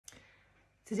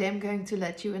Today I'm going to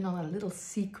let you in on a little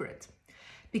secret,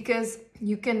 because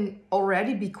you can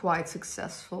already be quite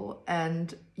successful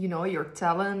and your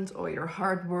talent or your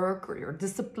hard work or your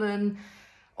discipline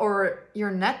or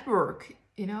your network,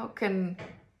 can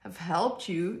have helped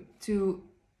you to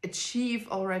achieve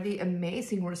already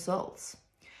amazing results.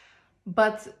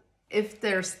 But if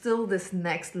there's still this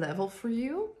next level for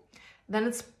you, then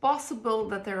it's possible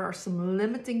that there are some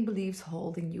limiting beliefs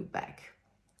holding you back.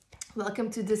 Welcome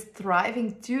to this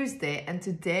Thriving Tuesday, and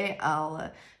today I'll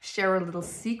share a little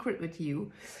secret with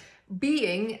you,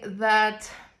 being that,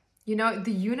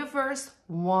 the universe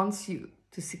wants you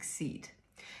to succeed.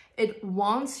 It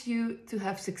wants you to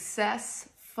have success,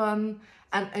 fun,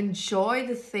 and enjoy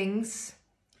the things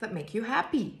that make you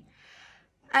happy.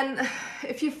 And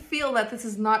if you feel that this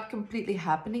is not completely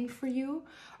happening for you,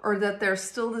 or that there's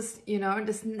still this,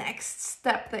 this next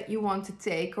step that you want to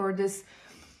take, or this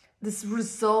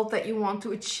result that you want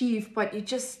to achieve, but you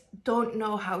just don't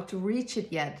know how to reach it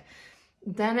yet,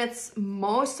 then it's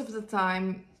most of the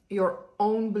time your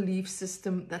own belief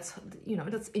system that's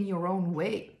in your own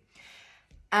way.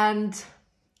 And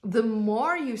the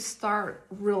more you start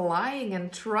relying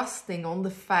and trusting on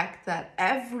the fact that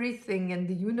everything in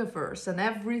the universe and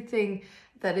everything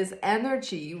that is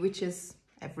energy, which is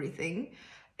everything,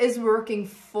 is working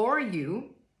for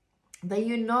you, then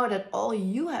you know that all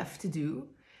you have to do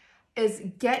is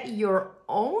get your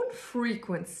own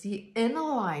frequency in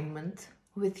alignment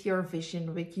with your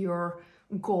vision, with your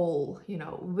goal,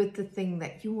 with the thing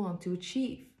that you want to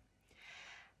achieve.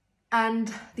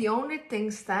 And the only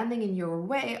thing standing in your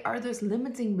way are those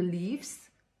limiting beliefs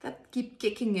that keep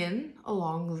kicking in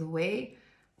along the way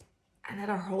and that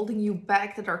are holding you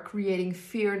back, that are creating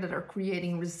fear, that are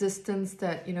creating resistance,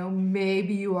 that,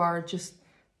 maybe you are just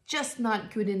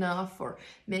not good enough, or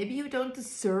maybe you don't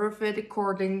deserve it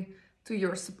according to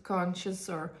your subconscious,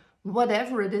 or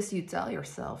whatever it is you tell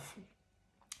yourself.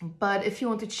 But if you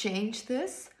want to change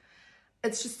this,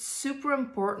 it's just super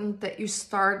important that you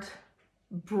start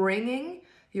bringing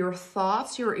your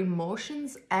thoughts, your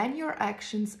emotions, and your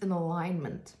actions in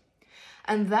alignment.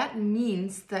 And that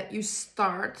means that you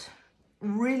start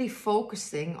really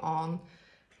focusing on,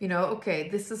 okay,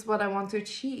 this is what I want to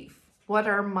achieve. What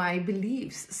are my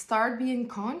beliefs? Start being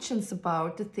conscious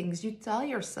about the things you tell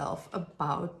yourself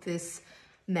about this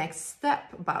next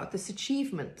step, about this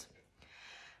achievement.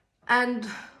 And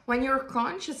when you're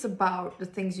conscious about the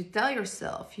things you tell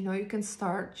yourself, you can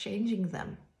start changing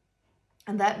them.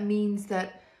 And that means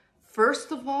that,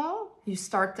 first of all, you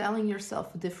start telling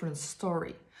yourself a different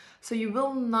story. So you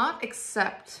will not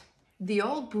accept the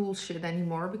old bullshit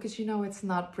anymore, because it's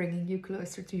not bringing you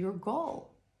closer to your goal.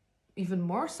 Even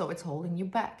more so, it's holding you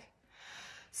back.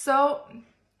 So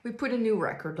we put a new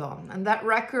record on, and that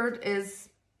record is,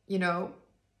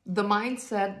 the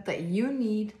mindset that you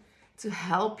need to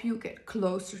help you get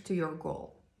closer to your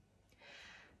goal.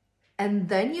 And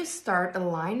then you start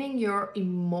aligning your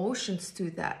emotions to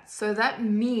that. So that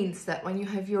means that when you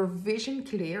have your vision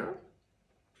clear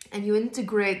and you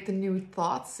integrate the new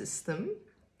thought system,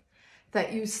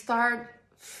 that you start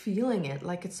feeling it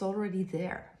like it's already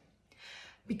there.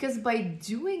 Because by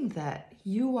doing that,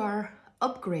 you are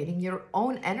upgrading your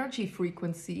own energy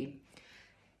frequency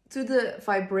to the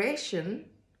vibration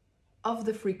of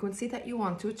the frequency that you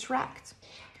want to attract.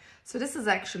 So this is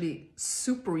actually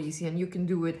super easy, and you can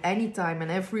do it anytime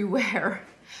and everywhere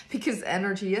because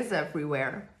energy is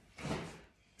everywhere.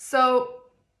 So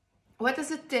what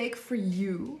does it take for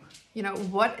you?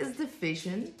 What is the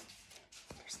vision?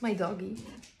 There's my doggy.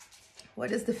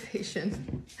 What is the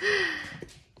vision?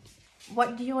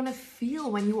 What do you want to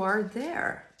feel when you are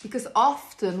there? Because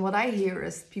often what I hear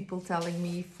is people telling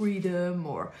me freedom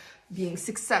or being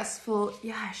successful.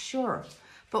 Yeah, sure.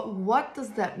 But what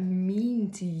does that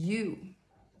mean to you?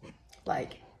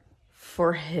 Like,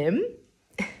 for him,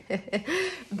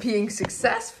 being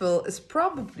successful is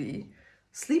probably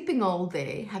sleeping all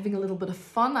day, having a little bit of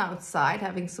fun outside,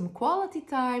 having some quality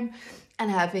time, and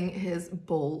having his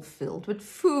bowl filled with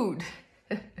food.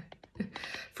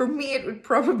 For me, it would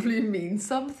probably mean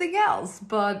something else,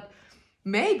 but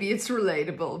maybe it's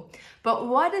relatable. But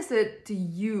what is it to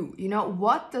you?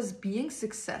 What does being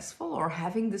successful or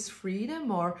having this freedom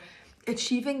or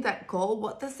achieving that goal,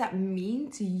 what does that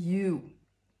mean to you?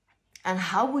 And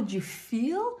how would you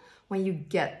feel when you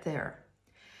get there?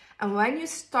 And when you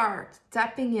start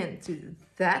tapping into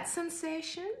that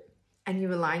sensation and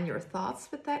you align your thoughts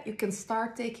with that, you can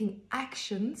start taking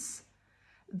actions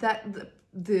that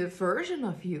the version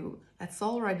of you that's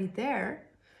already there,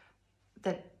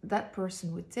 that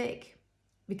person would take.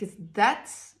 Because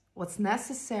that's what's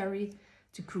necessary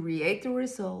to create the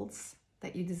results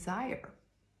that you desire.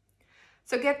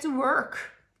 So get to work,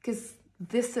 because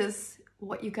this is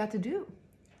what you got to do.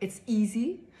 It's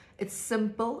easy, it's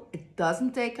simple, it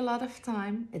doesn't take a lot of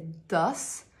time. It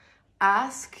does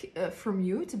ask from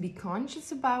you to be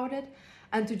conscious about it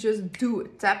and to just do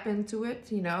it, tap into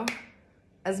it, you know,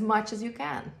 as much as you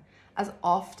can, as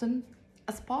often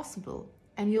as possible.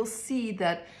 And you'll see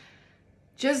that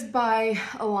just by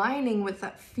aligning with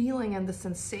that feeling and the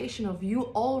sensation of you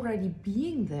already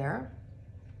being there,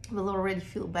 will already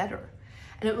feel better.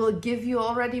 And it will give you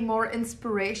already more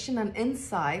inspiration and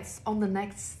insights on the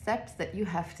next steps that you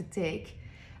have to take,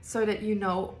 so that you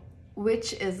know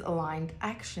which is aligned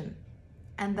action.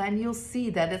 And then you'll see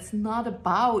that it's not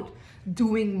about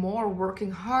doing more,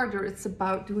 working harder, it's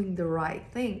about doing the right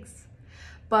things.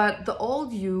 But the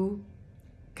old you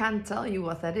can't tell you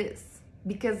what that is,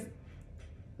 because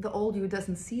the old you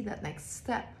doesn't see that next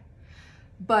step.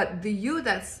 But the you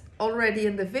that's already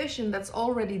in the vision, that's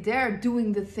already there,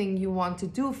 doing the thing you want to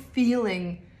do,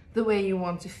 feeling the way you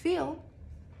want to feel,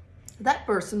 that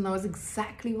person knows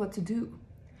exactly what to do.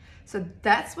 So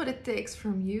that's what it takes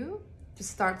from you to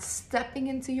start stepping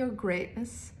into your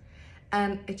greatness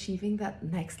and achieving that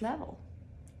next level.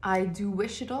 I do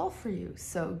wish it all for you.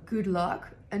 So good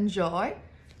luck, enjoy.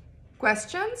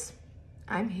 Questions?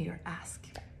 I'm here, ask.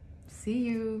 See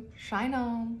you, shine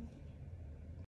on.